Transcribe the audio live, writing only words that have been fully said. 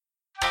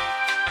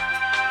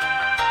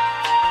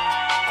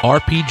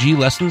RPG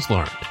Lessons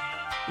Learned.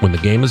 When the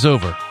game is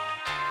over,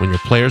 when your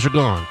players are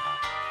gone,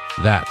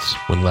 that's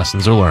when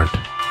lessons are learned.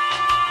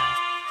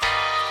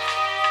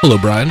 Hello,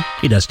 Brian.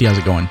 Hey, Dusty. How's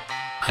it going?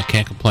 I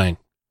can't complain.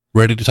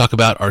 Ready to talk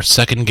about our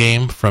second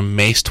game from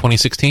Mace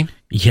 2016?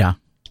 Yeah.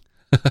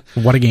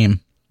 What a game.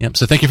 Yep.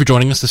 So thank you for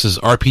joining us. This is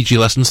RPG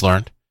Lessons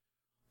Learned.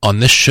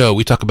 On this show,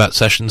 we talk about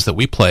sessions that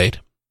we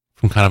played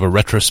from kind of a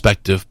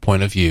retrospective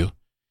point of view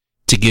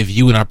to give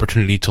you an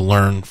opportunity to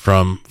learn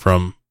from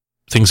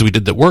things we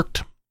did that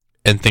worked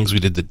and things we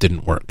did that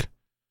didn't work.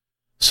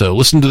 So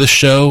listen to this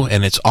show,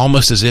 and it's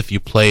almost as if you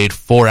played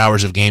 4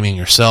 hours of gaming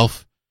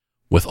yourself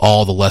with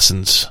all the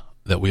lessons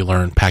that we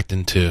learned packed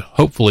into,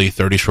 hopefully,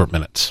 30 short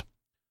minutes,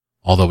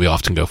 although we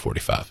often go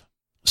 45.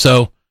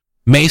 So,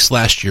 Mace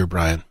last year,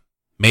 Brian,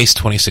 Mace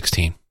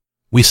 2016,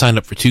 we signed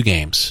up for 2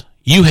 games.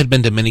 You had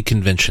been to many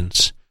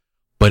conventions,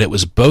 but it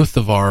was both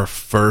of our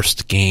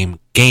first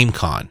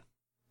GameCon.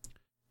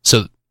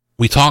 So,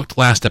 we talked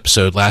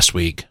last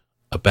week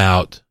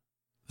about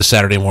the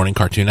Saturday morning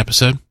cartoon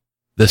episode.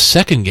 The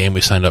second game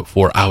we signed up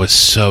for, I was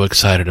so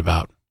excited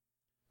about.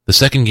 The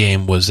second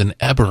game was an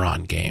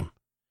Eberron game.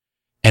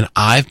 And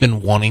I've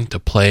been wanting to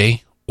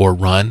play or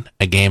run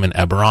a game in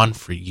Eberron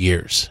for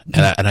years.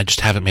 And I just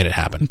haven't made it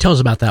happen. Tell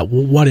us about that.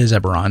 What is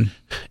Eberron?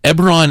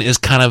 Eberron is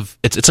kind of,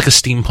 it's like a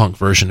steampunk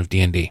version of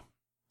D&D.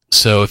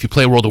 So if you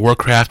play World of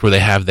Warcraft where they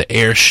have the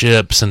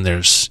airships and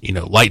there's,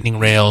 lightning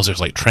rails,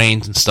 there's like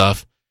trains and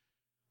stuff,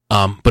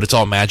 but it's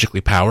all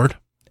magically powered.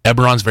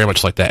 Eberron's very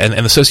much like that.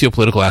 And the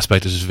socio-political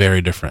aspect is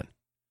very different.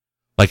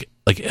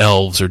 Like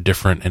elves are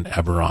different in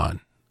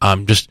Eberron.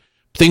 Just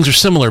things are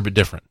similar but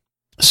different.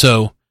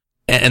 So,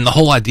 and the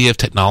whole idea of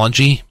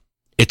technology,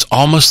 it's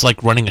almost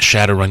like running a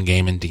Shadowrun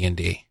game in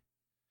D&D.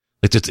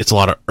 It's a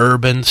lot of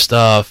urban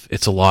stuff.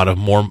 It's a lot of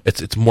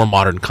it's more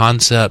modern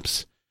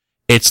concepts.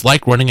 It's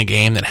like running a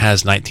game that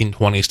has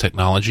 1920s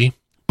technology,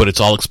 but it's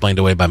all explained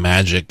away by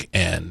magic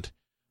and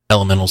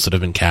elementals that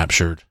have been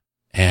captured.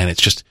 And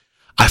it's just,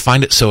 I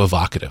find it so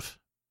evocative.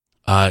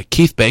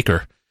 Keith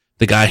Baker,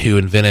 the guy who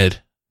invented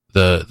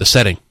the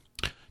setting,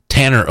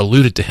 Tanner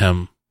alluded to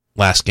him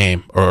a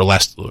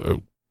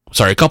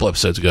couple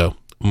episodes ago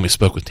when we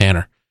spoke with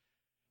Tanner.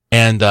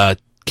 And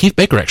Keith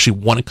Baker actually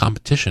won a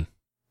competition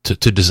to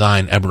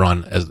design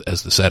Eberron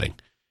as the setting.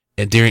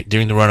 And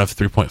during the run of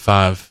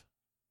 3.5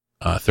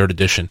 third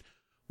edition,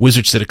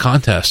 Wizards did a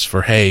contest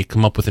for, hey,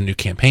 come up with a new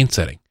campaign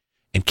setting.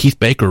 And Keith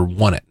Baker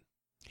won it.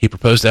 He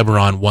proposed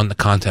Eberron, won the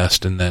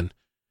contest, and then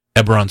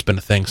Eberron's been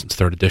a thing since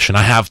 3rd edition.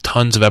 I have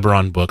tons of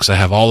Eberron books. I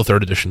have all the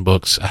 3rd edition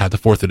books. I have the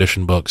 4th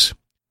edition books.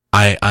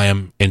 I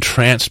am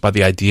entranced by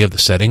the idea of the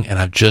setting, and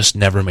I've just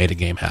never made a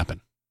game happen.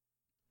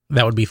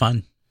 That would be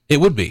fun. It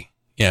would be.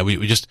 Yeah,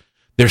 we just,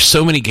 there's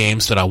so many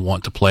games that I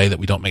want to play that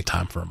we don't make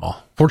time for them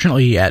all.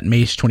 Fortunately, at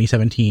Mace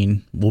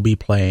 2017, we'll be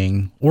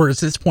playing, or at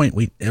this point,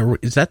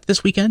 is that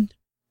this weekend?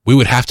 We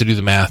would have to do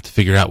the math to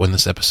figure out when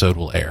this episode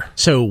will air.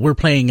 So we're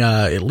playing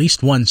at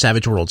least one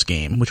Savage Worlds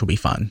game, which will be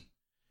fun.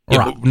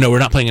 Yeah, no, we're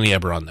not playing any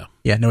Eberron, though.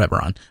 Yeah, no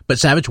Eberron. But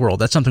Savage World,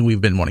 that's something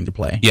we've been wanting to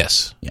play.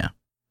 Yes. Yeah.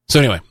 So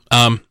anyway,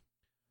 I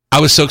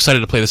was so excited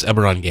to play this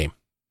Eberron game.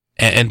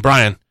 And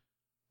Brian,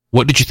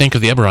 what did you think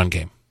of the Eberron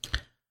game?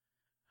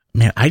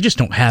 Man, I just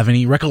don't have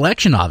any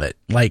recollection of it,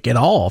 at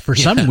all, for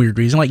some weird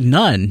reason,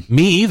 none.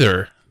 Me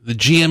either. The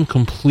GM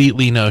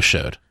completely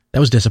no-showed. That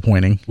was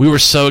disappointing. We were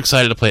so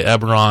excited to play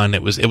Eberron.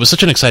 It was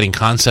such an exciting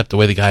concept, the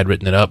way the guy had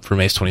written it up for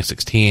Mace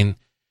 2016.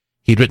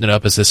 He'd written it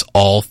up as this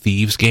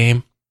all-thieves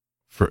game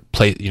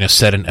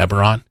set in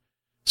Eberron.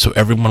 So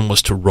everyone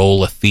was to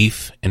roll a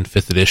thief in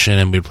 5th edition,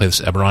 and we'd play this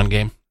Eberron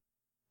game.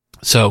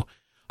 So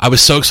I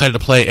was so excited to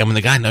play, and when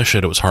the guy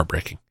no-showed, it was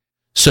heartbreaking.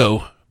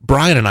 So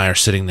Brian and I are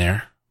sitting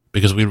there,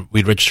 because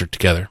we'd registered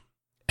together,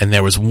 and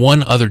there was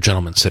one other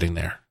gentleman sitting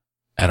there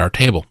at our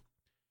table.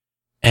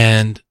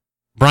 And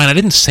Brian, I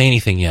didn't say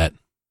anything yet,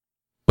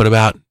 but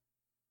about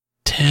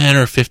 10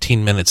 or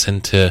 15 minutes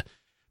into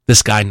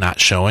this guy not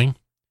showing,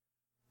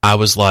 I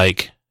was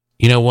like,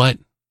 you know what?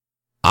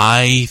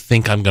 I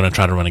think I'm going to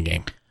try to run a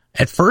game.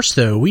 At first,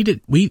 though,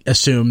 we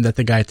assumed that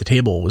the guy at the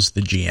table was the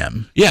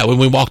GM. Yeah, when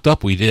we walked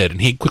up, we did, and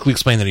he quickly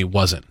explained that he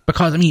wasn't.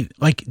 Because,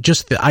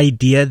 just the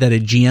idea that a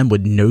GM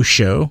would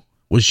no-show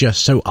was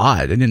just so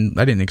odd. I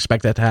didn't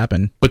expect that to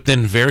happen. But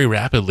then very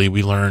rapidly,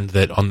 we learned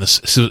that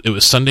so it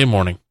was Sunday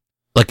morning,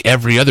 like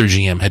every other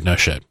GM had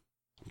no-showed,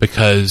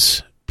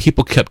 because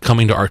people kept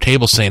coming to our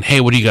table saying,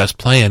 hey, what are you guys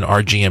playing?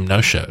 Our GM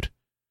no-showed.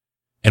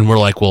 And we're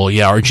like, well,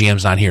 yeah, our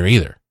GM's not here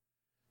either.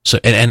 So,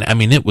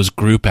 and it was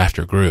group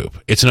after group.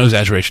 It's no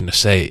exaggeration to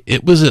say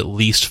it was at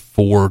least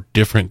 4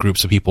 different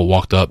groups of people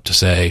walked up to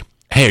say,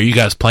 hey, are you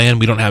guys playing?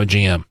 We don't have a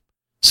GM.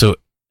 So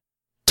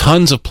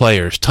tons of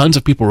players, tons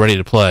of people ready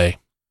to play.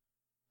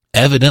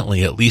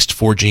 Evidently, at least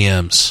 4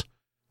 GMs,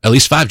 at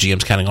least 5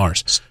 GMs counting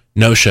ours,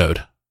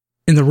 no-showed.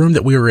 In the room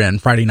that we were in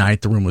Friday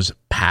night, the room was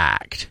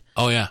packed.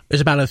 Oh, yeah.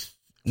 There's about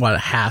a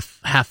half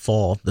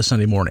full the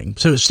Sunday morning.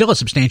 So it's still a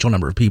substantial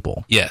number of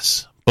people.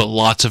 Yes, but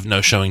lots of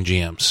no-showing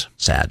GMs.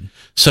 Sad.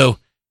 So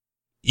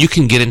you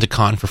can get into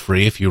con for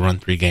free if you run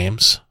 3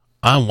 games.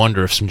 I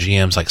wonder if some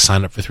GMs like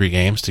signed up for 3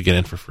 games to get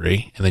in for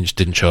free and then just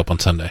didn't show up on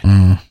Sunday.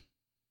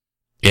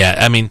 Yeah,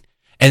 I mean,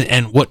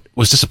 and what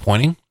was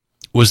disappointing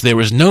was there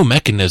was no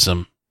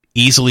mechanism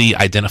easily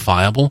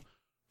identifiable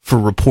for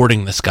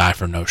reporting this guy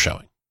for no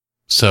showing.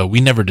 So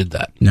we never did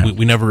that. No.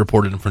 We never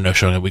reported him for no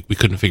showing. We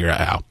couldn't figure out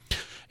how.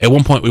 At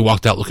one point, we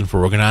walked out looking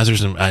for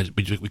organizers, and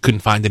we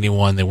couldn't find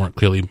anyone. They weren't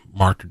clearly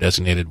marked or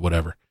designated,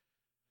 whatever.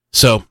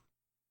 So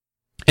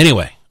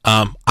anyway,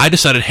 I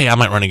decided, hey, I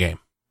might run a game.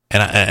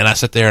 And I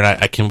sat there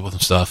and I came up with some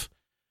stuff.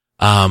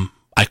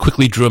 I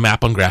quickly drew a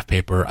map on graph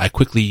paper. I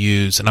quickly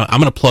used, and I'm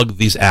going to plug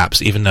these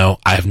apps, even though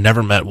I have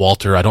never met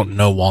Walter. I don't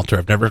know Walter.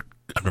 I've never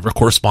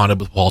corresponded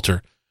with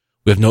Walter.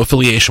 We have no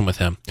affiliation with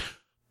him.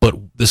 But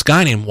this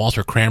guy named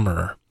Walter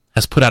Kramer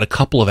has put out a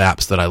couple of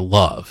apps that I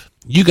love.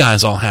 You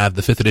guys all have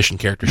the 5th edition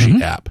character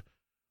sheet app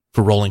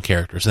for rolling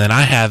characters. And then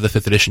I have the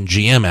 5th edition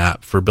GM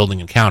app for building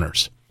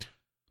encounters.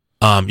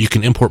 You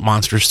can import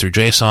monsters through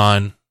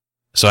JSON.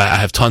 So I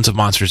have tons of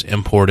monsters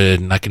imported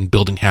and I can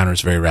build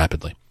encounters very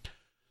rapidly.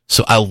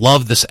 So I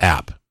love this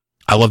app.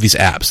 I love these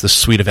apps, this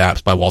suite of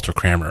apps by Walter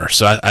Kramer.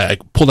 So I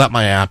pulled out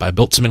my app. I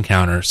built some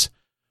encounters.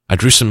 I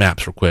drew some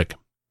maps real quick.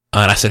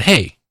 And I said,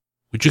 hey,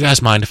 would you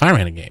guys mind if I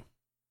ran a game?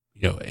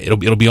 You know,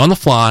 it'll be on the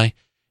fly.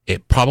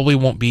 It probably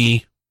won't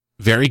be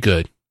very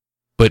good,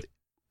 but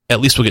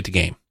at least we'll get to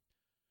game.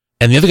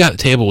 And the other guy at the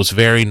table was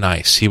very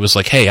nice. He was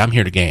like, hey, I'm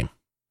here to game.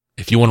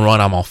 If you want to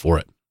run, I'm all for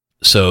it.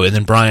 So, and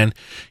then Brian,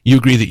 you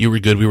agreed that you were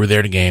good. We were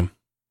there to game.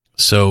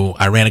 So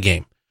I ran a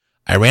game.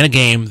 I ran a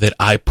game that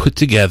I put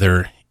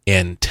together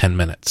in 10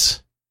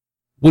 minutes.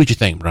 What did you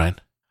think, Brian?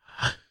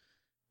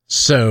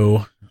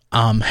 So,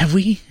 have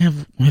we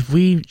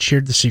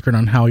shared the secret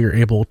on how you're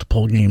able to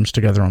pull games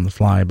together on the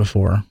fly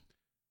before?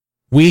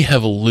 We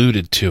have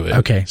alluded to it.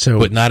 Okay, so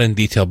but not in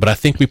detail. But I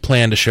think we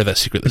plan to share that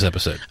secret this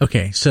episode.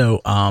 Okay,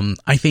 so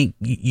I think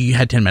you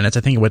had 10 minutes.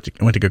 I think I went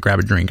to go grab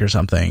a drink or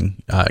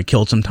something.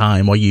 Killed some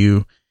time while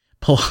you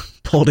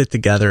pulled it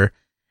together,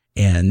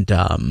 and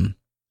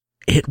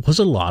it was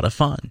a lot of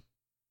fun.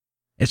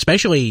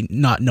 Especially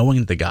not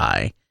knowing the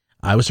guy,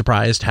 I was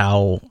surprised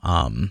how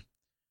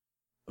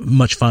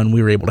much fun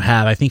we were able to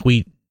have.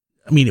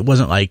 It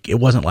wasn't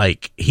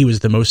like he was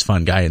the most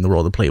fun guy in the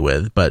world to play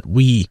with, but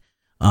we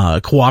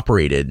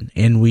cooperated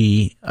and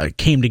we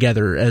came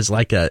together as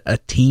like a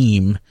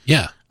team.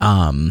 Yeah.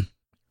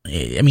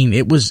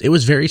 It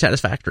was very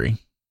satisfactory.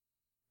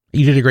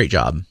 You did a great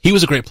job. He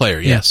was a great player.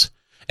 Yes.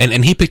 Yeah.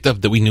 And he picked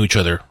up that we knew each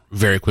other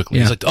very quickly.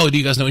 Yeah. He's like, oh, do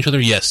you guys know each other?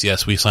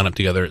 Yes. We signed up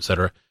together,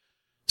 etc.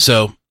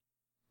 So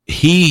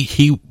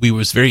we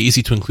was very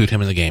easy to include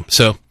him in the game.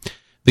 So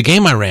the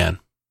game I ran,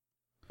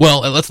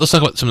 well, let's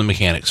talk about some of the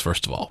mechanics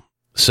first of all.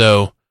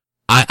 So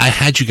I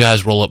had you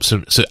guys roll up.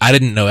 So I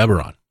didn't know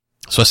Eberron.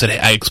 So I said, hey,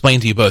 I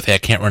explained to you both, hey, I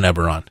can't run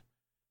Eberron,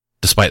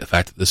 despite the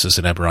fact that this is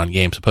an Eberron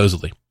game,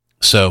 supposedly.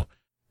 So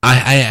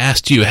I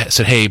asked you, I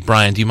said, hey,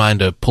 Brian, do you mind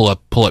to pull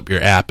up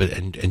your app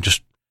and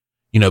just,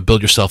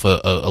 build yourself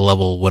a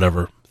level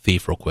whatever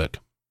thief real quick.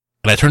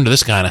 And I turned to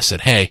this guy and I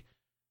said, hey,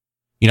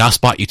 I'll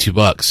spot you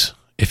 $2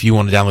 if you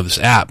want to download this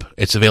app.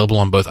 It's available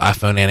on both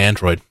iPhone and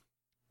Android.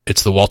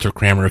 It's the Walter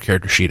Kramer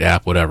character sheet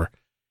app, whatever.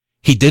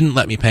 He didn't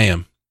let me pay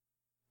him.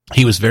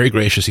 He was very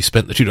gracious. He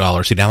spent the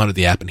 $2. He downloaded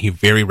the app and he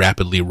very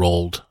rapidly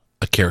rolled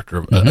a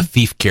character, a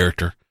thief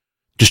character,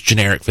 just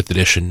generic 5th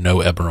edition, no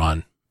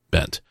Eberron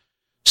bent.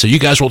 So you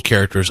guys rolled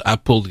characters. I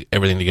pulled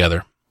everything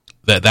together.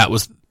 That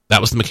was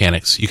the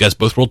mechanics. You guys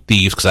both rolled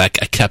thieves because I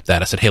kept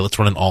that. I said, hey, let's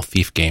run an all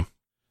thief game.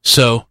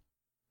 So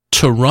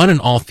to run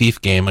an all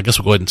thief game, I guess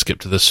we'll go ahead and skip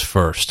to this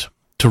first.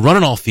 To run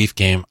an all thief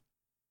game,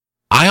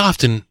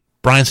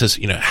 Brian says,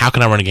 how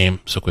can I run a game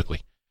so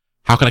quickly?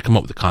 How can I come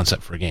up with a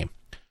concept for a game?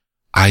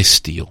 I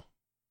steal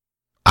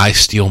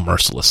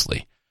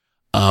mercilessly.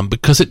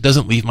 Because it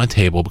doesn't leave my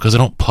table, because I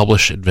don't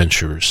publish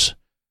adventures,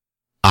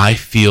 I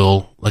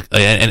feel like,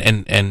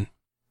 and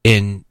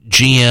in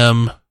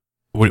GM,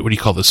 what do you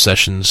call those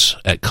sessions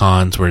at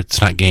cons where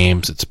it's not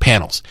games, it's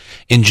panels.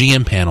 In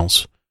GM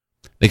panels,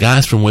 the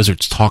guys from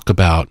Wizards talk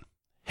about,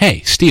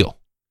 hey, steal.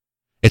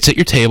 It's at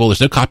your table.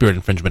 There's no copyright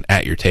infringement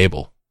at your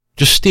table.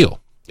 Just steal.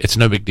 It's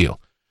no big deal.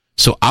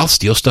 So I'll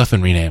steal stuff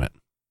and rename it.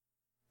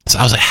 So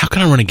I was like, how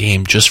can I run a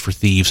game just for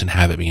thieves and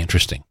have it be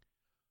interesting?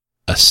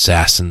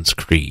 Assassin's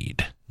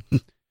Creed.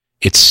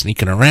 It's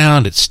sneaking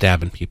around. It's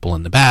stabbing people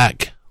in the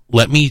back.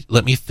 Let me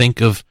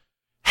think of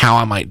how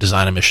I might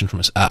design a mission from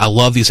this. I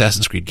love the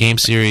Assassin's Creed game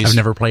series. I've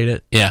never played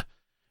it. Yeah.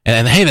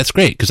 And hey, that's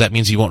great because that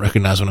means you won't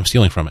recognize when I'm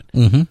stealing from it.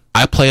 Mm-hmm.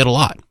 I play it a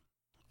lot.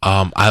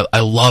 I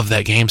love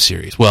that game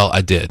series. Well,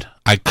 I did.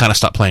 I kind of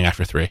stopped playing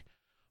after 3.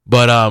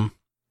 But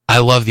I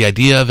love the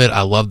idea of it.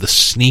 I love the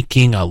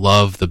sneaking. I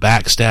love the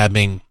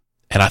backstabbing.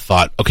 And I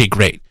thought, okay,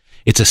 great.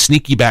 It's a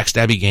sneaky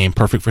backstabby game,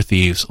 perfect for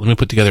thieves. Let me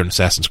put together an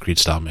Assassin's Creed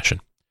style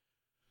mission.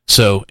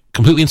 So,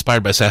 completely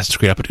inspired by Assassin's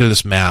Creed, I put together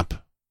this map,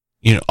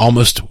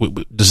 almost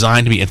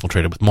designed to be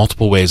infiltrated with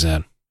multiple ways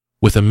in,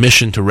 with a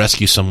mission to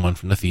rescue someone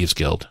from the Thieves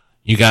Guild.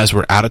 You guys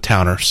were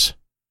out-of-towners.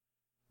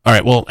 All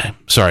right, well,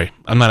 sorry,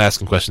 I'm not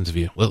asking questions of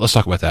you. Let's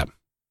talk about that.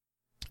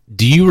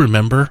 Do you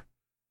remember?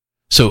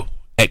 So,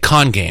 at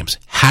con games,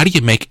 how do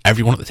you make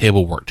everyone at the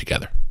table work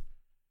together?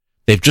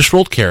 They've just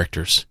rolled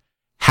characters.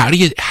 How do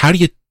you,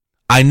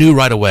 I knew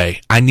right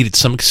away I needed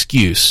some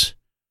excuse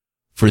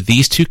for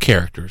these two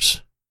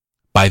characters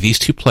by these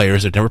two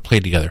players that never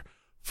played together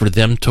for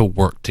them to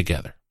work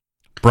together.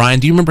 Brian,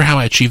 do you remember how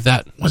I achieved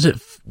that?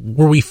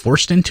 Were we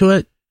forced into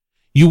it?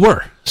 You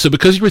were. So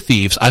because you were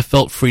thieves, I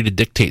felt free to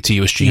dictate to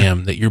you as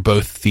GM that you're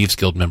both Thieves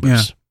Guild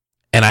members. Yeah.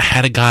 And I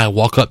had a guy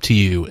walk up to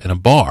you in a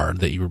bar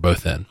that you were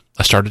both in.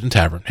 I started in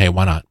tavern. Hey,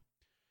 why not?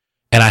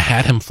 And I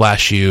had him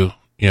flash you,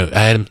 I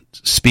had him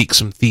speak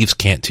some thieves'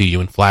 cant to you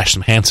and flash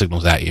some hand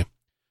signals at you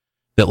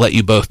that let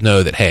you both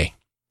know that, hey,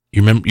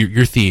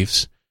 you're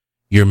thieves,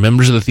 you're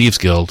members of the Thieves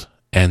Guild,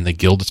 and the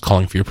guild is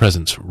calling for your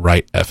presence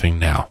right effing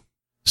now.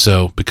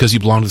 So because you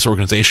belong to this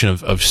organization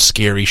of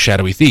scary,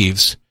 shadowy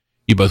thieves,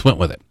 you both went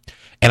with it.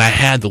 And I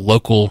had the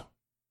local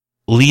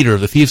leader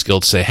of the Thieves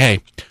Guild say,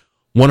 hey,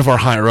 one of our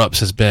higher-ups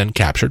has been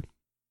captured.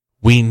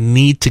 We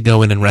need to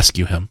go in and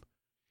rescue him.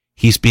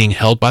 He's being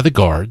held by the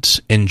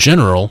guards. In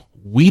general,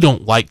 we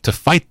don't like to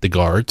fight the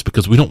guards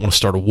because we don't want to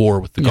start a war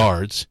with the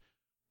guards.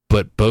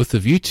 But both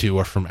of you two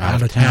are from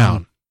out of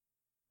town.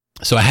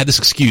 So I had this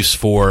excuse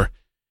for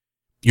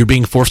you're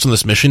being forced on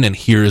this mission, and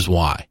here's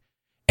why.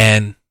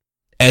 And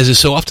as is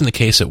so often the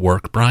case at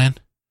work, Brian,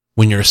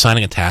 when you're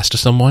assigning a task to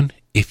someone,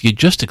 if you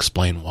just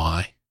explain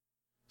why,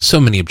 so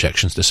many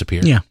objections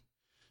disappear. Yeah.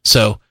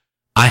 So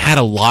I had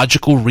a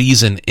logical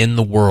reason in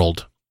the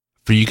world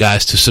for you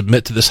guys to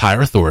submit to this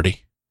higher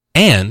authority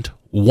and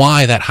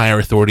why that higher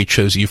authority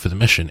chose you for the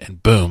mission.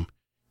 And boom,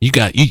 you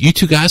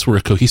two guys were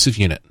a cohesive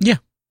unit. Yeah.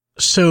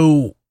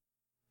 So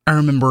I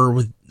remember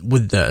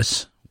with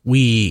this,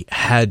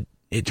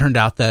 it turned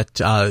out that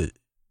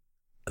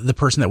the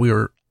person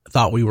that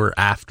thought we were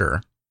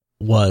after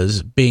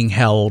was being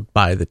held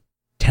by the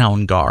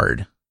town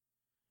guard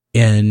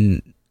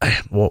in,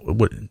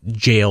 what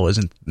jail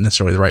isn't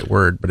necessarily the right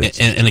word, but it's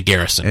in a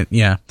garrison.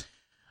 Yeah.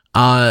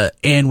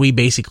 And we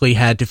basically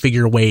had to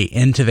figure a way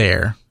into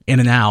there, in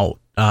and out.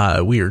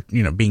 We were,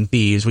 being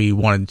thieves. We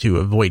wanted to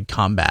avoid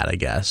combat, I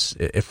guess,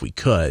 if we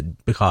could,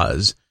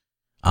 because,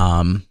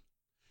 it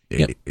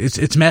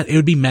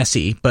would be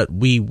messy, but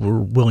we were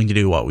willing to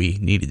do what we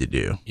needed to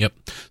do. Yep.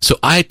 So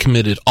all I'd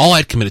committed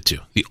to,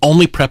 the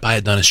only prep I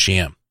had done as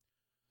GM,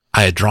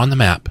 I had drawn the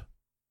map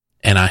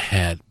and I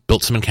had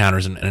built some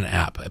encounters in an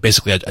app.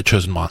 Basically, I'd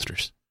chosen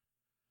monsters.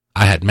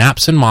 I had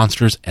maps and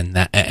monsters and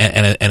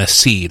a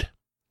seed,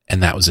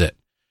 and that was it.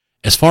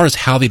 As far as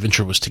how the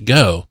adventure was to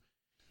go,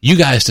 you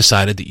guys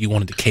decided that you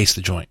wanted to case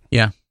the joint.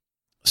 Yeah.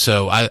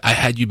 So I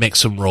had you make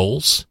some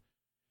rolls,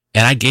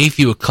 and I gave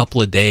you a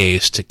couple of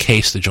days to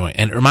case the joint.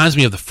 And it reminds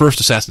me of the first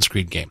Assassin's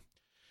Creed game.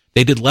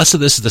 They did less of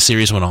this as the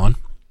series went on,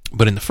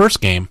 but in the first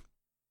game,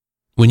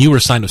 when you were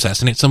assigned to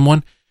assassinate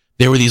someone,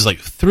 there were these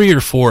 3 or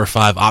 4 or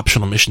 5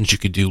 optional missions you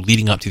could do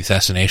leading up to the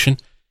assassination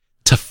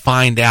to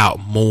find out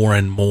more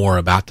and more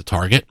about the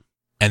target.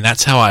 And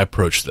that's how I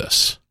approached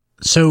this.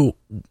 So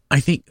I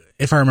think,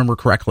 if I remember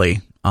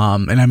correctly,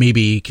 and I may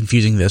be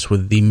confusing this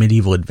with the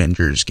Medieval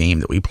Avengers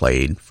game that we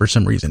played for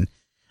some reason,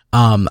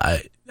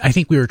 I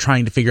think we were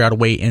trying to figure out a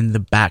way in the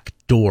back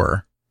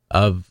door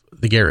of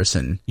the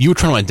garrison. You were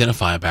trying to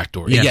identify a back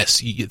door. Yeah.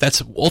 Yes,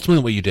 that's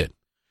ultimately what you did.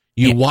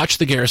 You watched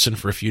the garrison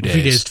for a few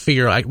days. To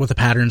figure out what the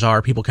patterns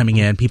are, people coming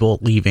in, people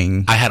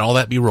leaving. I had all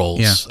that be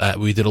rolls. Yeah.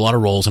 We did a lot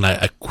of rolls, and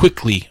I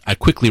quickly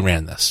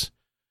ran this.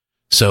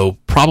 So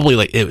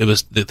probably it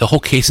was the whole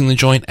casing the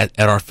joint at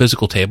our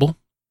physical table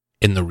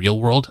in the real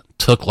world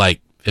took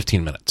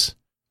 15 minutes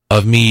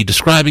of me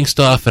describing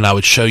stuff, and I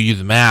would show you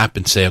the map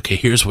and say, okay,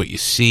 here's what you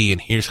see, and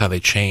here's how they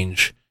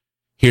change.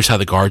 Here's how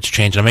the guards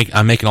change.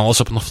 I'm making all this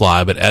up on the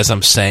fly, but as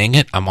I'm saying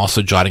it, I'm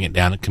also jotting it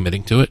down and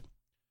committing to it.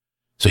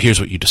 So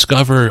here's what you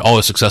discover, all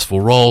a successful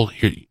roll,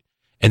 here,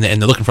 and they're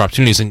looking for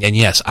opportunities. And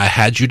yes, I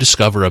had you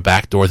discover a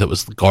back door that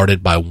was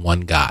guarded by one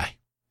guy.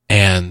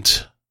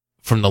 And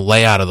from the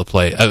layout of the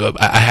play,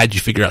 I had you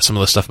figure out some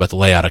of the stuff about the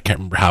layout. I can't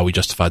remember how we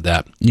justified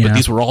that. Yeah. But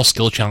these were all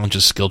skill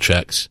challenges, skill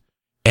checks.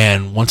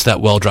 And once that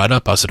well dried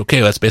up, I said,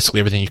 okay, that's basically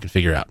everything you can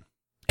figure out.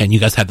 And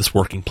you guys had this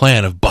working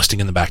plan of busting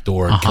in the back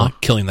door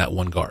and killing that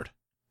one guard.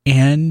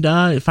 And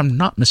if I'm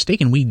not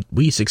mistaken,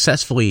 we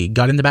successfully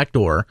got in the back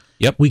door.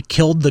 Yep. We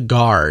killed the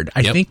guard.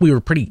 I think we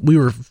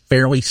were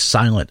fairly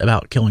silent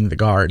about killing the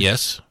guard.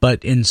 Yes.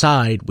 But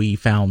inside we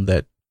found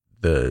that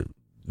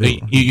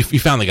you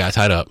found the guy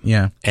tied up.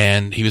 Yeah.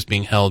 And he was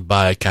being held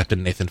by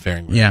Captain Nathan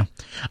Faringray. Yeah.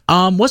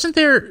 Wasn't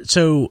there,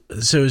 so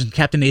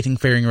Captain Nathan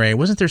Faringray,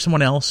 wasn't there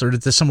someone else, or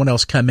did someone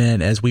else come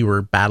in as we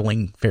were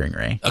battling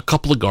Faringray? A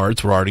couple of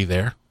guards were already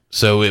there.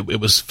 So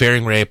it was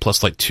Faringray plus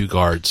 2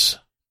 guards.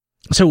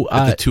 So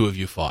the two of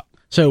you fought.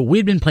 So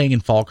we'd been playing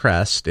in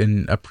Fallcrest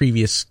in a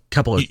previous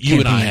couple of You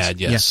campaigns. and I had,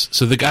 yes. Yeah.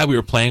 So the guy we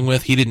were playing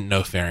with, he didn't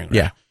know Faringray.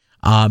 Yeah.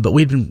 But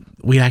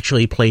we'd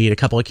actually played a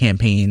couple of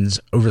campaigns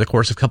over the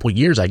course of a couple of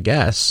years, I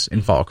guess,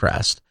 in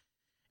Fallcrest.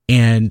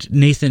 And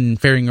Nathan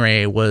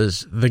Faringray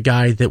was the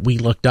guy that we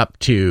looked up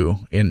to.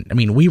 And I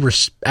mean,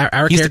 he's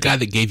the guy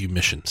that gave you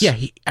missions. Yeah.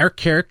 Our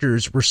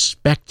characters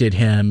respected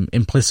him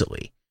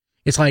implicitly.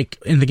 it's like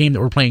in the game that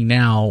we're playing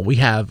now, we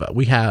have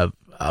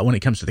when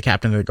it comes to the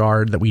captain of the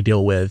guard that we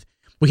deal with,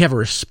 we have a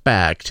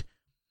respect,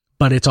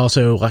 but it's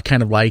also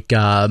kind of like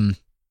a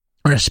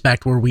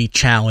respect where we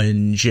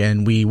challenge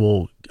and we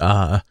will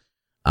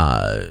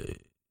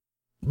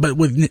but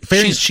with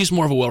she's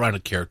more of a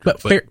well-rounded character,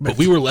 but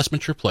we were less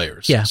mature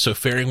players. Yeah. So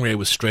Faring Ray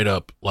was straight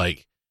up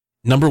like,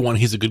 number one,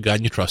 he's a good guy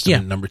and you trust him. Yeah.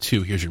 And number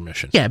two, here's your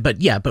mission. But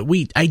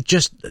I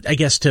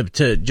guess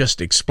to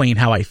just explain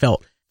how I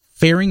felt,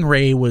 Faring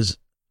Ray was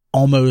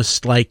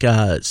almost like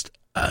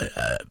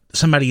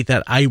somebody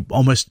that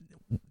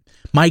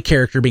my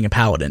character being a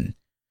paladin,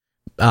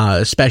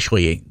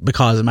 especially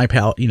because my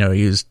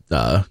he was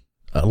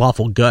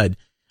lawful good.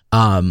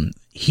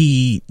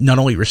 He not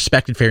only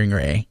respected Faring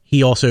Ray,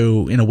 he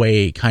also, in a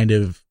way, kind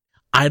of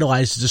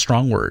idolized is a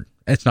strong word.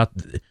 It's not,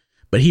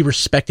 but he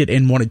respected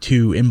and wanted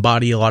to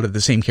embody a lot of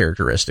the same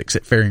characteristics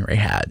that Faring Ray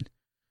had.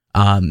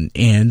 And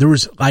there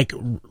was like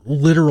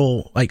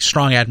literal, like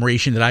strong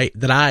admiration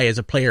that I as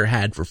a player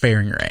had for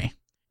Faring Ray.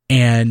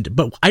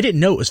 But I didn't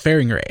know it was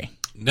Faring Ray.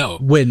 No.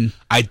 When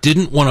I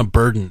didn't want to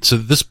burden, so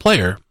this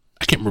player,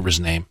 I can't remember his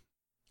name.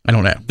 I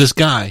don't know. This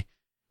guy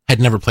had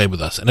never played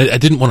with us, and I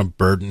didn't want to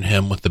burden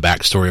him with the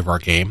backstory of our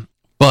game,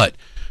 but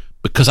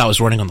because I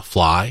was running on the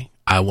fly,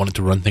 I wanted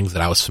to run things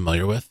that I was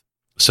familiar with.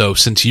 So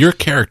since your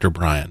character,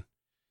 Brian,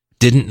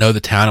 didn't know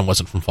the town and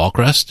wasn't from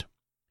Fallcrest,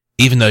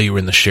 even though you were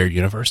in the shared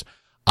universe,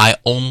 I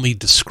only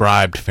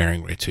described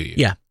Faring Ray to you.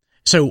 Yeah.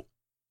 So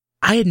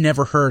I had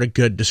never heard a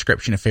good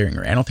description of Faring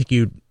Ray. I don't think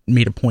you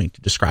made a point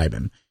to describe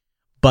him.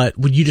 But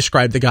would you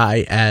describe the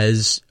guy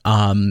as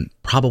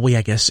probably,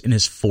 I guess, in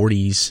his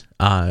 40s,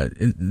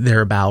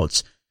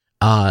 thereabouts,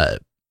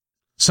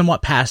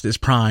 somewhat past his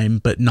prime,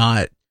 but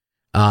not,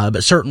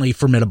 but certainly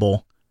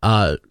formidable,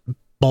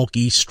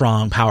 bulky,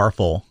 strong,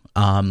 powerful,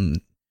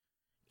 and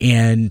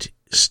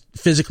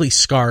physically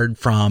scarred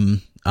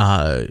from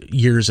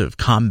years of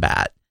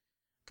combat,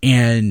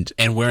 and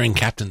wearing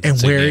captain's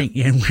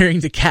insignia.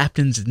 wearing the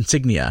captain's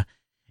insignia,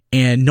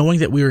 and knowing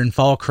that we were in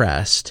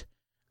Fallcrest,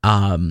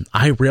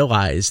 I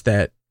realized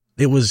that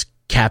it was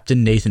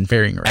Captain Nathan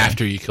Faring Ray.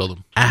 After you killed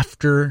him.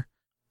 After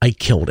I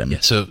killed him. Yeah.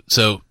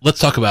 So let's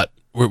talk about,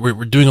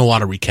 we're doing a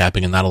lot of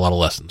recapping and not a lot of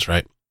lessons,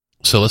 right?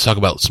 So let's talk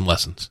about some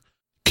lessons.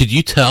 Could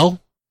you tell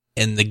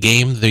in the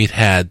game they'd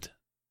had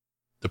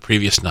the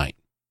previous night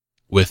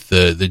with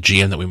the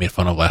GM that we made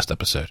fun of last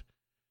episode,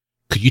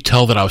 could you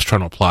tell that I was trying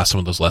to apply some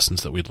of those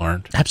lessons that we'd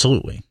learned?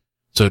 Absolutely.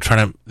 So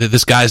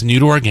this guy's new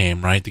to our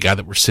game, right? The guy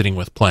that we're sitting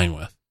with, playing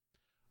with.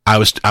 I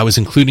was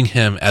including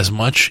him as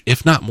much,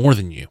 if not more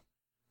than you,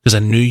 because I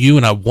knew you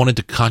and I wanted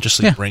to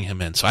consciously bring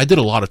him in. So I did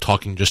a lot of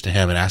talking just to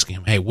him and asking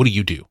him, hey, what do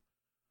you do?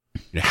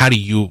 How do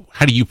you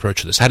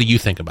approach this? How do you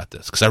think about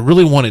this? Because I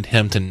really wanted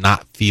him to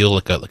not feel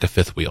like a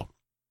fifth wheel.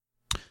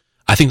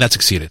 I think that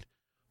succeeded.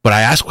 But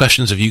I asked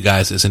questions of you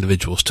guys as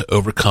individuals to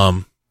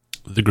overcome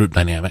the group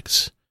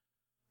dynamics.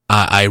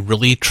 I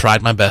really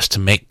tried my best to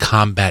make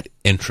combat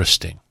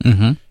interesting.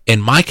 Mm-hmm. In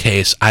my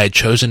case, I had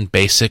chosen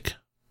basic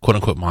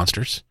quote-unquote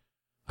monsters.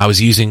 I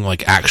was using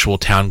like actual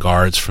town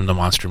guards from the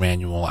monster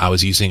manual. I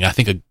was using, I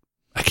can't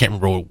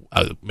remember,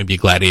 maybe a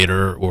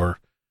gladiator or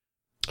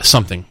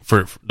something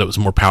that was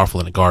more powerful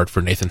than a guard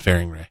for Nathan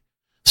Faring Ray.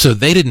 So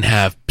they didn't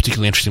have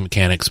particularly interesting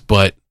mechanics,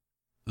 but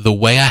the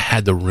way I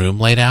had the room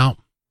laid out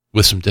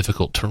with some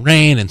difficult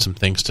terrain and some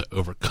things to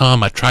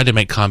overcome, I tried to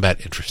make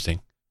combat interesting.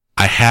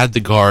 I had the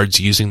guards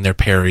using their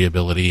parry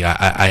ability.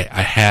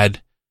 I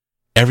had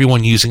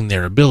everyone using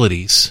their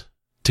abilities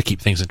to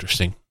keep things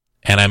interesting.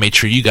 And I made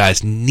sure you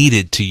guys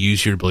needed to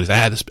use your abilities.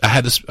 I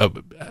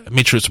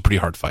made sure it's a pretty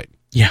hard fight.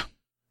 Yeah.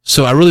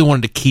 So I really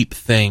wanted to keep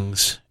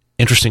things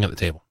interesting at the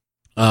table.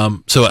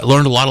 So I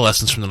learned a lot of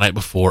lessons from the night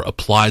before,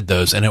 applied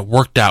those, and it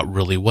worked out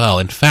really well.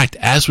 In fact,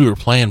 as we were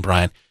playing,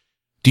 Brian,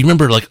 do you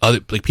remember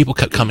people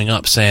kept coming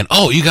up saying,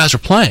 "Oh, you guys are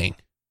playing.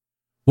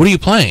 What are you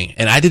playing?"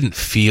 And I didn't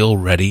feel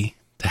ready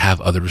to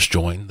have others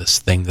join this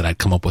thing that I'd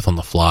come up with on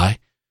the fly.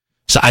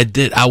 So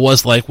I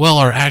was like, well,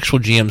 our actual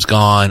GM's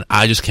gone.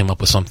 I just came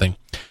up with something.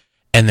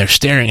 And they're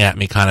staring at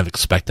me kind of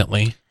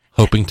expectantly,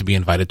 hoping to be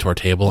invited to our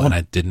table, and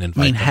I didn't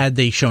invite them. Had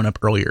they shown up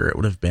earlier, it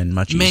would have been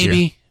much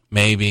easier.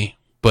 Maybe.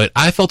 But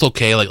I felt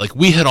okay. Like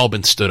we had all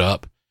been stood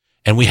up,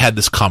 and we had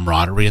this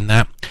camaraderie in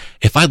that.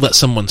 If I'd let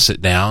someone sit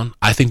down,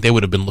 I think they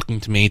would have been looking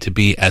to me to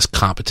be as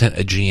competent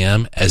a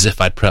GM as if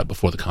I'd prepped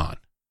before the con.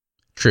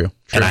 True.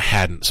 And I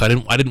hadn't. So I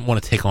didn't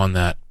want to take on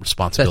that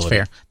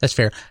responsibility. That's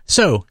fair.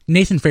 So,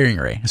 Nathan Faring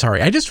Ray. Sorry.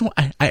 I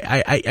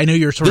know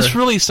you're sort of... This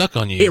really stuck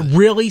on you. It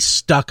really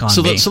stuck on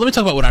me. So let me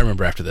talk about what I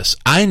remember after this.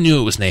 I knew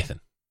it was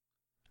Nathan.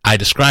 I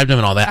described him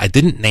and all that. I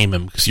didn't name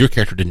him because your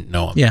character didn't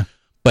know him. Yeah.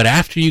 But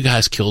after you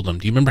guys killed him,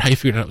 do you remember how you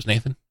figured out it was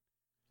Nathan?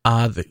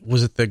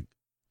 Was it the...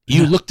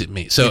 You looked at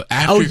me. So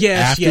after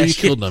you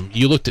killed him,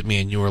 you looked at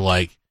me and you were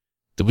like,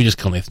 did we just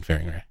kill Nathan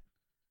Faring Ray?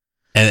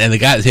 And the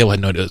guy at the table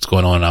had no idea what's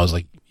going on, and I was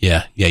like,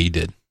 yeah, you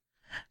did.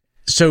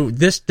 So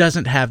this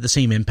doesn't have the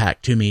same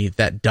impact to me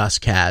that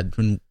Dusk had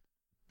when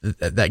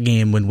that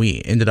game when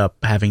we ended up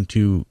having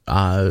to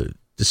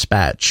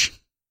dispatch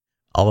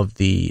all of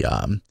the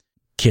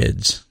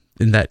kids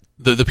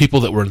the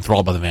people that were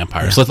enthralled by the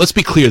vampires. Yeah. Let's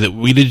be clear that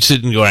we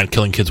didn't go around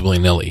killing kids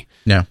willy-nilly.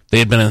 No. They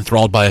had been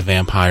enthralled by a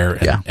vampire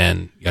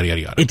and yada,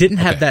 yada, yada. It didn't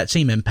have that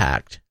same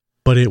impact,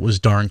 but it was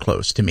darn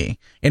close to me.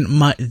 And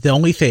the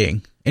only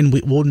thing, and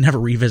we'll never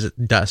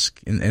revisit Dusk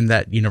in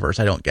that universe,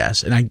 I don't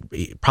guess.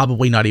 And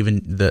probably not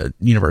even the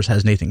universe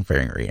has Nathan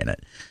Ferringray in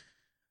it.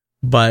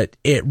 But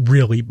it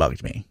really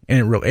bugged me.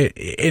 And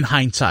in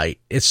hindsight,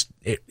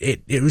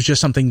 it was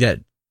just something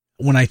that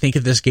when I think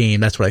of this game,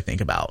 that's what I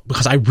think about.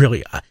 Because I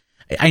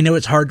know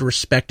it's hard to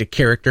respect a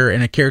character,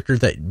 and a character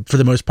that, for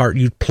the most part,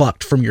 you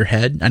plucked from your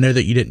head. I know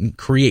that you didn't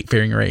create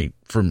Ferringray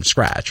from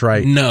scratch,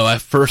 right? No, I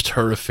first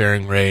heard of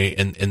Ferringray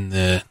in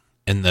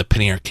the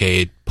Penny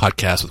Arcade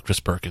podcast with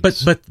Chris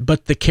Perkins.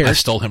 But the character, I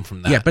stole him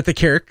from that. Yeah, but the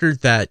character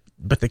that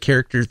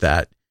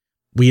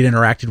we had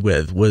interacted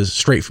with was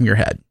straight from your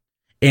head.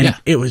 And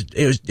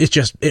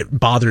it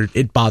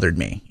bothered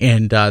me.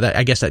 And,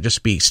 I guess that just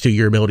speaks to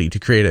your ability to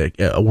create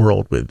a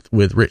world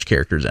with rich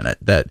characters in it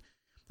that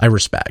I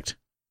respect.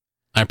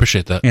 I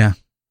appreciate that. Yeah.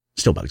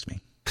 Still bugs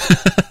me.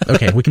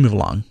 Okay. We can move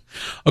along.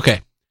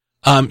 Okay.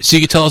 So you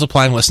could tell I was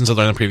applying lessons I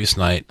learned the previous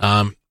night.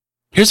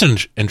 Here's an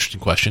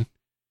interesting question.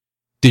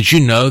 Did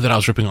you know that I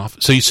was ripping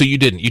off? So you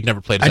didn't. You'd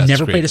never played Assassin's Creed. I'd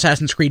never played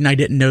Assassin's Creed, and I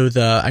didn't know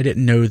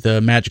the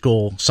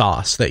magical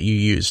sauce that you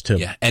used to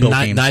build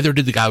games. Neither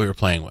did the guy we were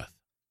playing with.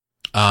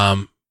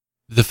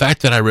 The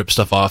fact that I rip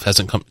stuff off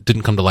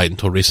didn't come to light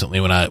until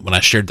recently when I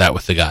shared that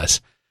with the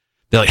guys.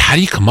 They're like, how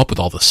do you come up with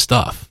all this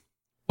stuff?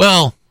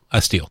 Well, I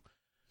steal.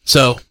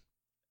 So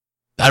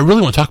I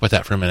really want to talk about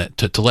that for a minute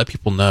to let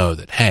people know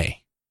that,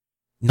 hey,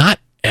 not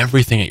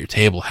everything at your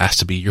table has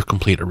to be your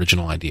complete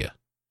original idea.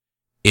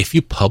 If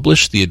you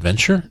publish the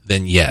adventure,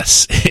 then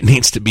yes, it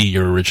needs to be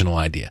your original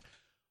idea.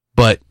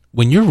 But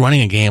when you're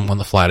running a game on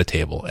the fly at a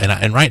table,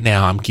 and right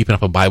now I'm keeping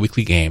up a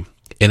bi-weekly game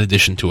in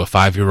addition to a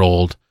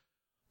 5-year-old,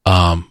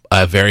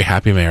 a very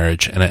happy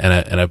marriage and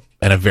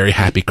a very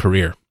happy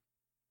career,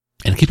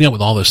 and keeping up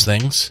with all those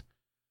things,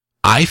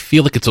 I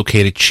feel like it's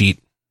okay to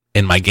cheat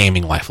in my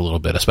gaming life a little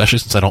bit, especially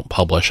since I don't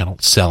publish, I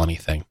don't sell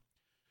anything.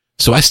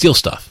 So I steal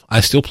stuff.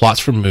 I steal plots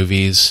from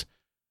movies,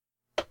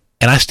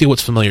 and I steal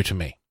what's familiar to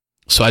me.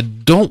 So I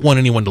don't want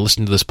anyone to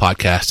listen to this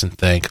podcast and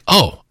think,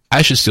 oh,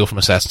 I should steal from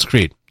Assassin's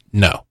Creed.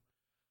 No.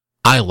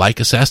 I like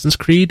Assassin's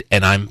Creed,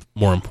 and I'm,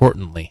 more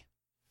importantly,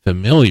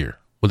 familiar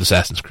with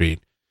Assassin's Creed.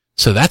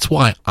 So that's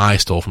why I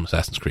stole from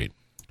Assassin's Creed.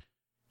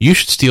 You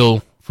should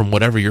steal from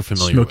whatever you're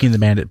familiar with. Smoking the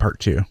Bandit Part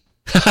 2.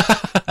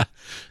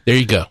 There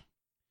you go.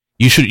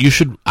 You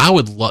should, I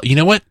would love, you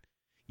know what?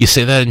 You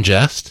say that in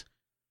jest.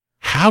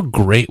 How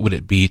great would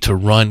it be to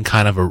run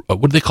kind of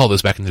what did they call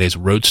those back in the days?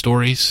 Road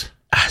stories?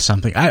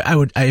 Something. I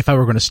would, if I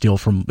were going to steal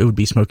from, it would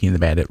be Smoking the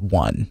Bandit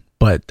 1,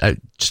 but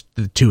just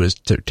the 2 is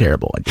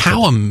terrible.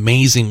 How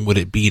amazing would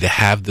it be to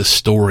have the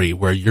story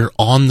where you're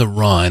on the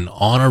run,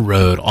 on a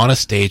road, on a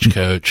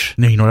stagecoach?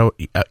 No, you know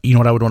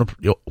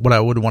what I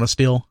would want to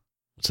steal?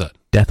 What's that?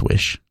 Death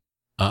Wish.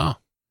 Oh,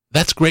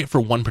 that's great for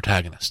one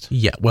protagonist.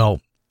 Yeah, well,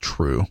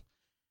 true.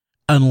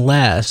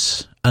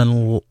 Unless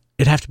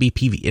it'd have to be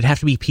it'd have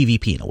to be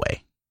PvP in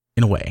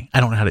a way. I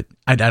don't know how to,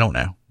 I don't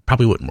know.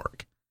 Probably wouldn't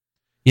work.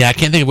 Yeah, I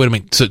can't think of a way to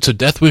make, so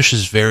Death Wish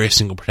is very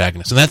single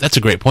protagonist. And that's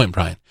a great point,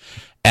 Brian.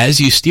 As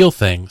you steal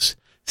things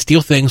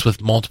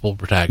with multiple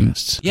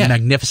protagonists. Yeah.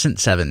 Magnificent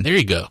Seven. There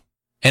you go.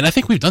 And I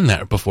think we've done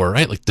that before,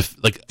 right? Like,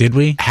 did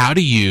we? How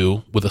do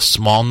you, with a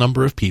small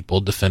number of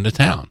people, defend a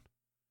town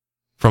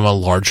from a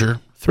larger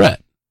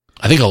threat?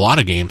 I think a lot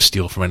of games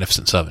steal from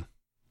Magnificent Seven.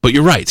 But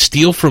you're right.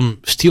 Steal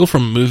from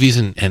movies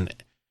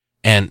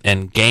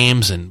and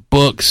games and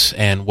books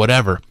and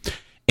whatever.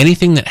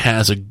 Anything that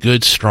has a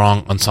good,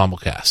 strong ensemble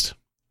cast.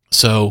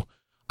 So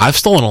I've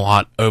stolen a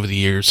lot over the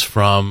years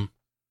from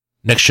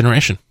Next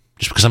Generation,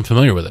 just because I'm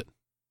familiar with it.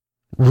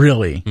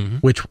 Really? Mm-hmm.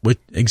 Which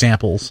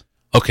examples?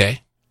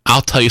 Okay.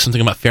 I'll tell you something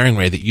about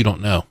Ferringray that you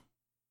don't know.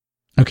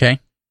 Okay.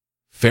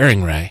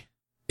 Ferringray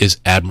is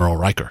Admiral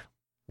Riker.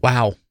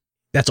 Wow.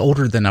 That's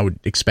older than I would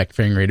expect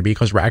Ferringray to be,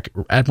 because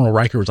Admiral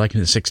Riker was like in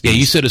his 60s. Yeah,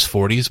 you said his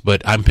 40s,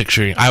 but I always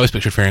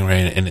pictured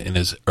Ferringray in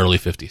his early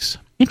 50s.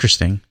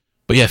 Interesting.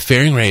 But yeah,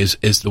 Ferringray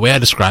is the way I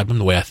describe him,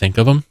 the way I think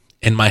of him.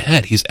 In my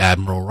head, he's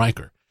Admiral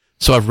Riker.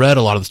 So I've read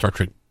a lot of the Star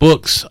Trek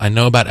books. I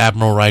know about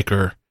Admiral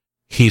Riker.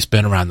 He's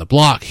been around the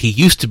block. He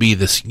used to be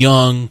this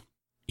young,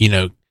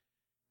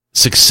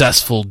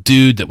 successful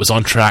dude that was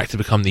on track to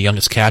become the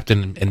youngest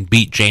captain and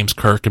beat James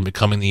Kirk in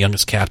becoming the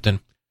youngest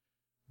captain.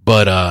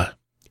 But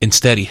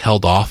instead, he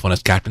held off on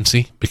his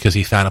captaincy because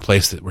he found a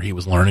place where he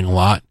was learning a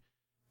lot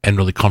and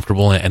really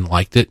comfortable and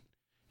liked it.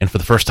 And for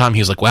the first time, he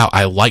was like, wow,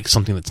 I like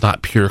something that's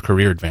not pure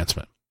career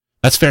advancement.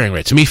 That's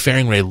Ferringray. To me,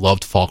 Ferringray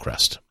loved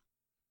Fallcrest.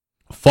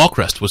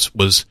 Fallcrest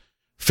was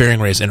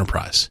Ferringray's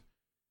enterprise.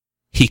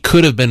 He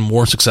could have been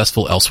more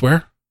successful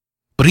elsewhere,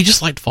 but he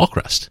just liked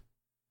Fallcrest.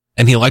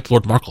 And he liked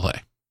Lord Marklehay.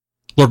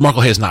 Lord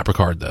Marklehay is not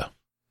Picard, though.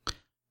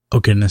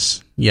 Oh,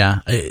 goodness. Yeah.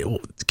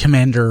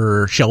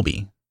 Commander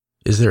Shelby.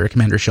 Is there a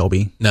Commander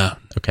Shelby? No.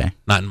 Okay.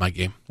 Not in my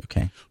game.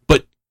 Okay.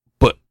 But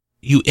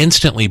you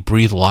instantly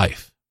breathe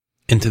life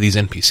into these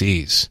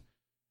NPCs.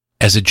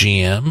 as a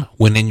GM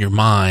when in your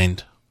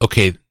mind,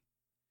 okay,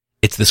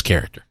 it's this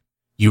character.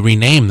 You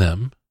rename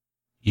them.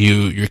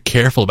 You're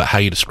careful about how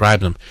you describe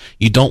them.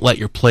 You don't let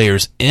your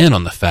players in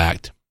on the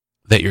fact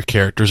that your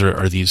characters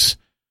are these,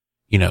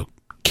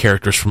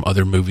 characters from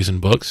other movies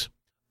and books.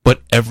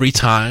 But every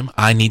time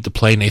I need to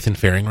play Nathan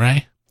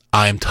Ferringray,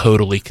 I am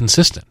totally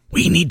consistent.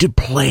 We need to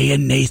play a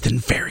Nathan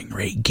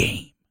Ferringray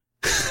game.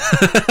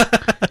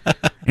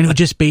 And it would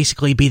just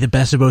basically be the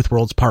Best of Both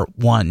Worlds Part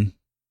 1.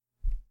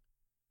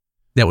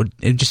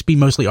 It'd just be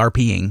mostly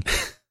RPing.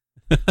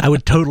 I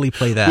would totally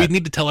play that. We'd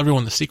need to tell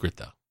everyone the secret,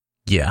 though.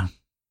 Yeah.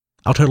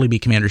 I'll totally be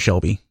Commander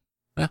Shelby.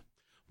 Yeah.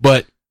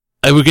 But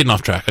we're getting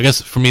off track. I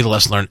guess for me, the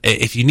lesson learned,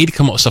 if you need to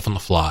come up with stuff on the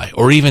fly,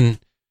 or even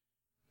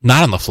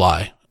not on the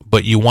fly,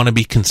 but you want to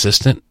be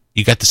consistent,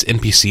 you got this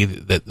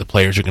NPC that the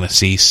players are going to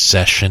see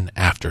session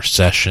after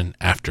session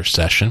after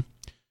session.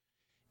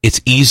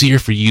 It's easier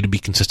for you to be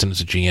consistent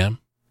as a GM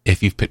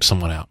if you've picked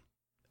someone out.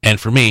 And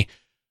for me,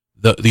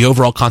 the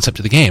overall concept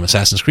of the game,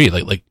 Assassin's Creed,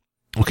 like,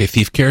 okay,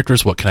 thief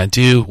characters, what can I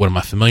do? What am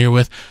I familiar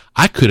with?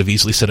 I could have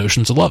easily said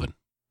Ocean's 11.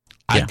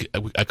 Yeah.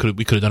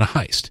 We could have done a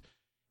heist.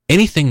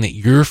 Anything that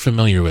you're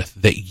familiar with,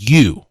 that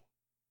you,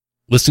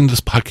 listening to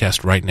this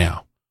podcast right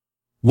now,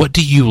 what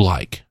do you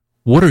like?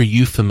 What are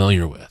you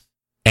familiar with?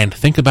 And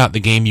think about the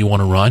game you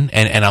want to run.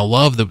 And I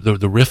love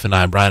the riff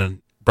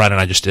Brian and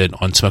I just did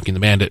on Smoking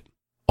the Bandit,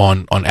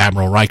 on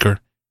Admiral Riker.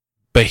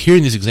 But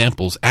hearing these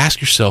examples,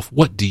 ask yourself,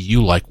 what do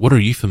you like? What are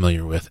you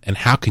familiar with? And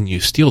how can you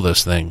steal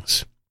those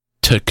things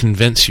to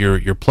convince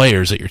your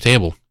players at your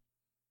table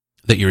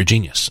that you're a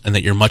genius and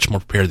that you're much more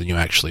prepared than you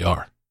actually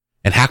are?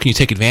 And how can you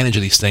take advantage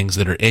of these things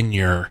that are in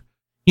your,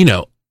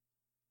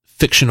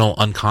 fictional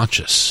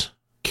unconscious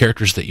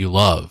characters that you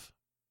love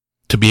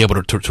to be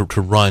able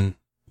to run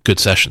good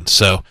sessions?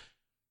 So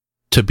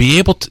to be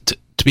able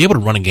to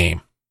run a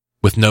game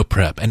with no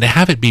prep and to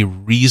have it be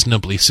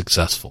reasonably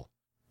successful.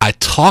 I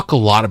talk a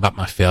lot about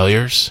my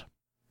failures.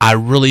 I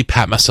really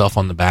pat myself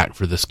on the back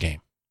for this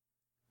game.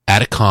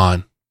 At a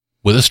con,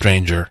 with a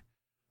stranger,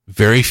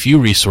 very few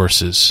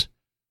resources,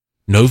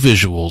 no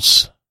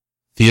visuals,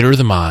 theater of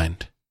the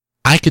mind.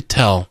 I could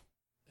tell,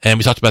 and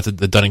we talked about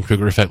the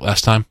Dunning-Kruger effect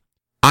last time.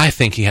 I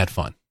think he had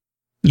fun.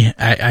 Yeah,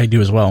 I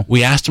do as well.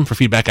 We asked him for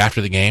feedback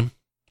after the game,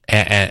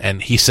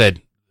 and he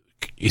said,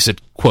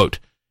 quote,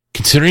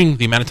 considering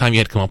the amount of time you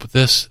had to come up with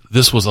this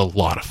was a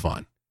lot of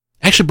fun.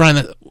 Actually,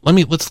 Brian,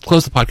 let's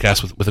close the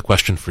podcast with a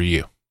question for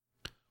you.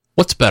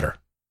 What's better,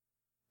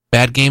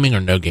 bad gaming or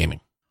no gaming?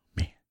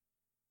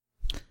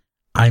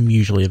 I'm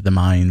usually of the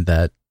mind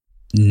that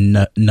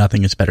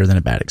nothing is better than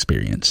a bad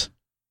experience.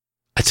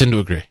 I tend to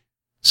agree.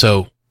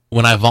 So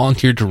when I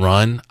volunteered to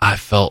run, I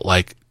felt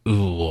like,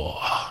 ooh,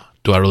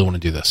 do I really want to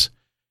do this?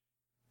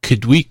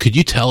 Could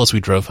you tell as we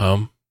drove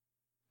home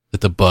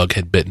that the bug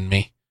had bitten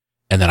me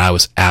and that I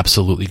was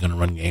absolutely going to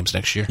run games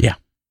next year? Yeah.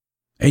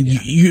 And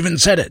you even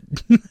said it.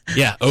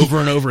 Yeah, over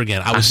and over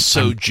again. I was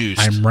juiced.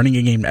 I'm running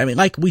a game. I mean,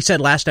 like we said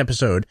last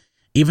episode,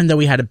 even though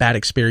we had a bad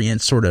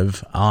experience sort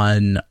of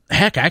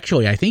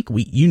actually, I think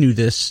you knew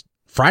this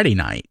Friday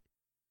night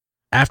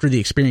after the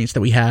experience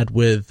that we had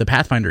with the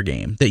Pathfinder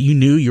game, that you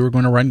knew you were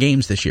going to run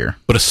games this year.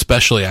 But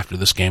especially after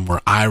this game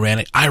where I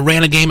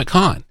ran a game at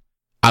con.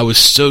 I was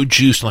so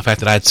juiced on the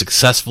fact that I had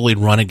successfully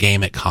run a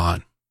game at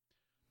con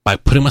by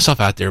putting myself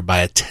out there, by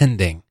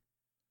attending,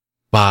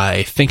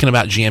 by thinking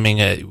about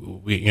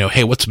GMing,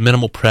 hey, what's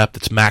minimal prep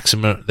that's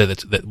maximum,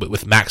 that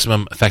with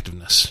maximum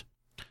effectiveness.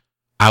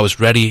 I was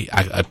ready.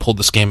 I pulled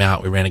this game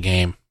out. We ran a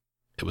game.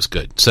 It was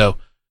good. So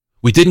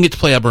we didn't get to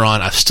play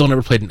Eberron. I've still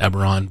never played an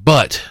Eberron,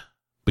 but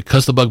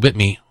because the bug bit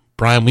me,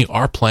 Brian, we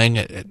are playing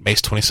at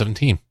Mace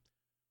 2017.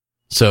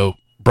 So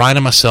Brian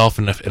and myself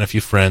and a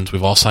few friends,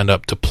 we've all signed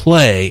up to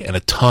play in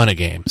a ton of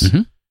games.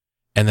 Mm-hmm.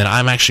 And then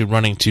I'm actually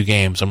running 2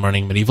 games. I'm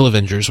running Medieval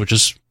Avengers, which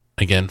is,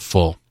 again,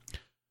 full.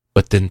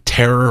 But then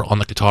Terror on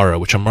the Katara,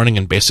 which I'm running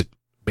in basic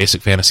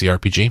fantasy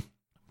RPG.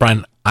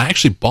 Brian, I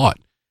actually bought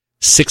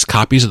 6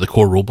 copies of the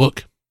core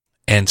rulebook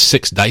and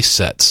 6 dice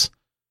sets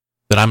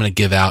that I'm going to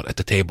give out at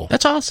the table.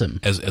 That's awesome.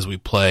 As we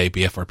play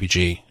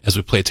BFRPG, as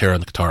we play Terror on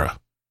the Katara.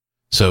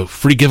 So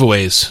free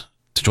giveaways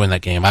to join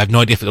that game. I have no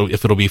idea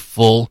if it'll be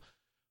full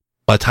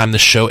by the time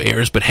this show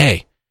airs, but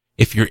hey,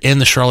 if you're in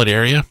the Charlotte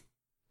area,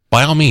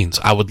 by all means,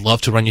 I would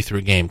love to run you through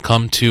a game.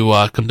 Come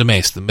to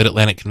Mace, the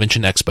Mid-Atlantic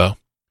Convention Expo.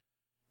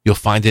 You'll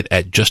find it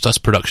at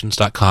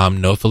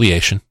justusproductions.com, no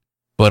affiliation.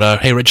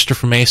 But hey, register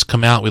for Mace,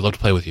 come out, we'd love to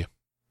play with you.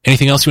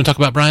 Anything else you want to talk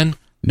about, Brian?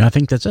 No, I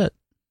think that's it.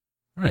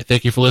 All right,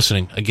 thank you for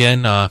listening.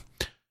 Again,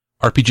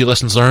 RPG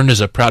Lessons Learned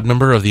is a proud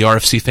member of the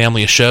RFC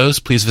family of shows.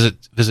 Please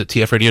visit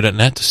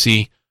tfradio.net to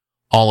see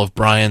all of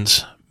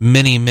Brian's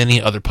many,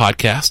 many other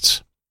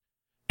podcasts.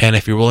 And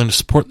if you're willing to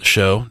support the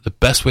show, the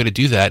best way to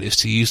do that is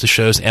to use the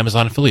show's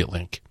Amazon affiliate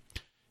link.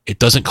 It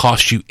doesn't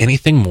cost you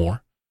anything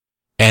more,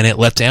 and it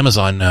lets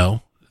Amazon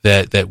know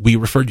that we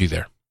referred you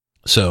there.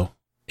 So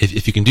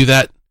if you can do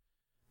that,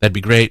 that'd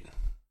be great.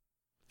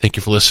 Thank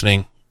you for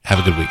listening. Have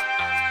a good week.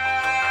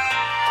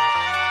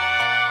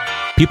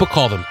 People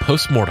call them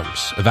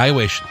postmortems,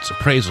 evaluations,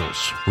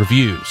 appraisals,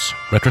 reviews,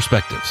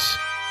 retrospectives.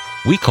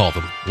 We call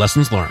them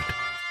lessons learned,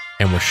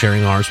 and we're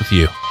sharing ours with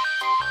you.